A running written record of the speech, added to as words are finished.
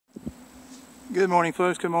Good morning,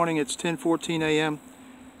 folks. Good morning. It's 10:14 a.m.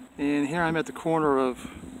 and here I'm at the corner of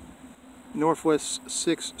Northwest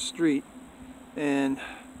 6th Street and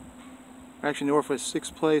actually Northwest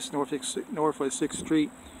 6th Place, Northwest 6th Street,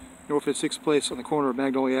 Northwest 6th Place on the corner of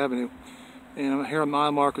Magnolia Avenue. And I'm here on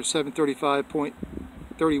mile marker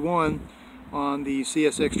 735.31 on the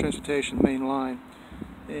CSX Transportation main line.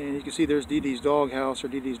 And you can see there's Dee Dee's Doghouse or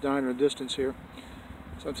Dee Dee's Diner in the distance here.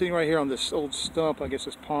 So I'm sitting right here on this old stump, I guess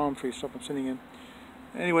this palm tree stump I'm sitting in.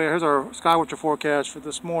 Anyway, here's our Skywatcher forecast for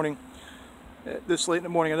this morning. This late in the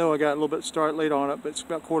morning, I know I got a little bit start late on it, but it's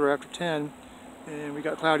about 10:15, and we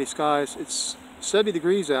got cloudy skies. It's 70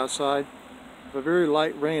 degrees outside, with a very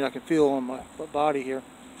light rain I can feel on my body here.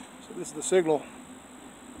 So this is the signal.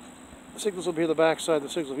 The signal's over here, the back side of the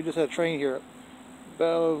signal. We just had a train here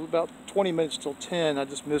about 20 minutes till 10. I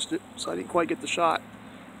just missed it, so I didn't quite get the shot.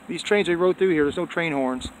 These trains they rode through here, there's no train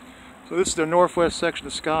horns. So this is the northwest section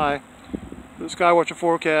of the sky. The Skywatcher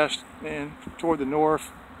forecast, and toward the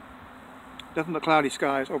north, nothing but cloudy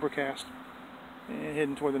skies, overcast, and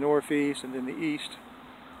heading toward the northeast and then the east,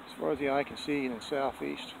 as far as the eye can see, and the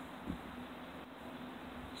southeast.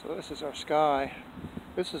 So this is our sky.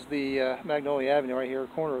 This is the Magnolia Avenue right here,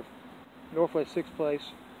 corner of Northwest 6th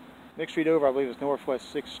Place. Next street over, I believe, is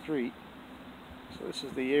Northwest 6th Street. So this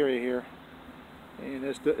is the area here. And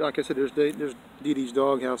there's, like I said, there's Dee Dee's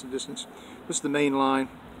Doghouse in the distance. This is the main line,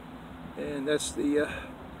 and that's the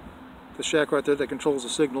shack right there that controls the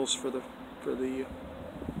signals for the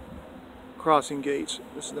crossing gates.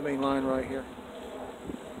 This is the main line right here.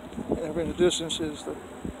 And over in the distance is the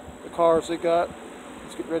cars they got.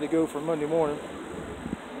 Let's get ready to go for Monday morning.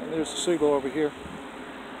 And there's the signal over here,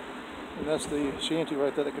 and that's the shanty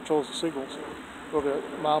right there that controls the signals. Over there,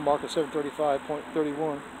 mile marker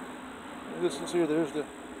 735.31. This is here, there's the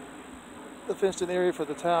fenced in area for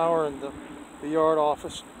the tower and the yard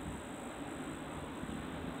office.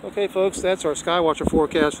 Okay folks, that's our Skywatcher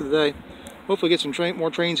forecast for the day. Hopefully get some more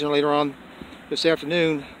trains in later on this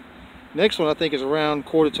afternoon. Next one I think is around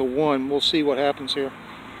 1:45. We'll see what happens here.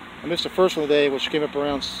 I missed the first one today, which came up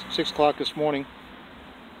around 6 o'clock this morning.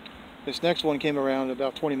 This next one came around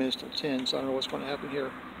about 20 minutes till 10, so I don't know what's going to happen here.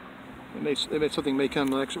 Something may come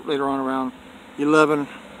later on around 11.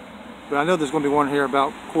 But I know there's going to be one here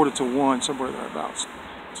about 1:45, somewhere thereabouts.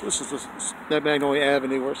 So this is that Magnolia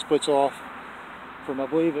Avenue where it splits off from, I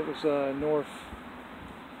believe it was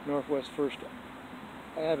Northwest 1st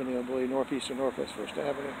Avenue, I believe, Northeast or Northwest 1st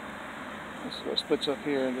Avenue. This is what splits up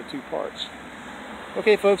here into two parts.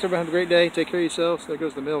 Okay folks, everyone have a great day. Take care of yourselves. There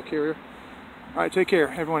goes the mail carrier. Alright, take care.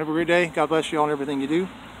 Everyone have a great day. God bless you all and everything you do.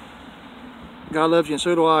 God loves you and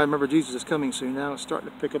so do I. Remember, Jesus is coming soon. Now it's starting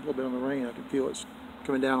to pick up a little bit on the rain. I can feel it's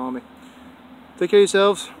coming down on me. Take care of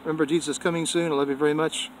yourselves. Remember, Jesus is coming soon. I love you very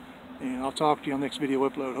much. And I'll talk to you on the next video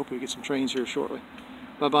upload. Hopefully we get some trains here shortly.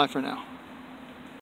 Bye-bye for now.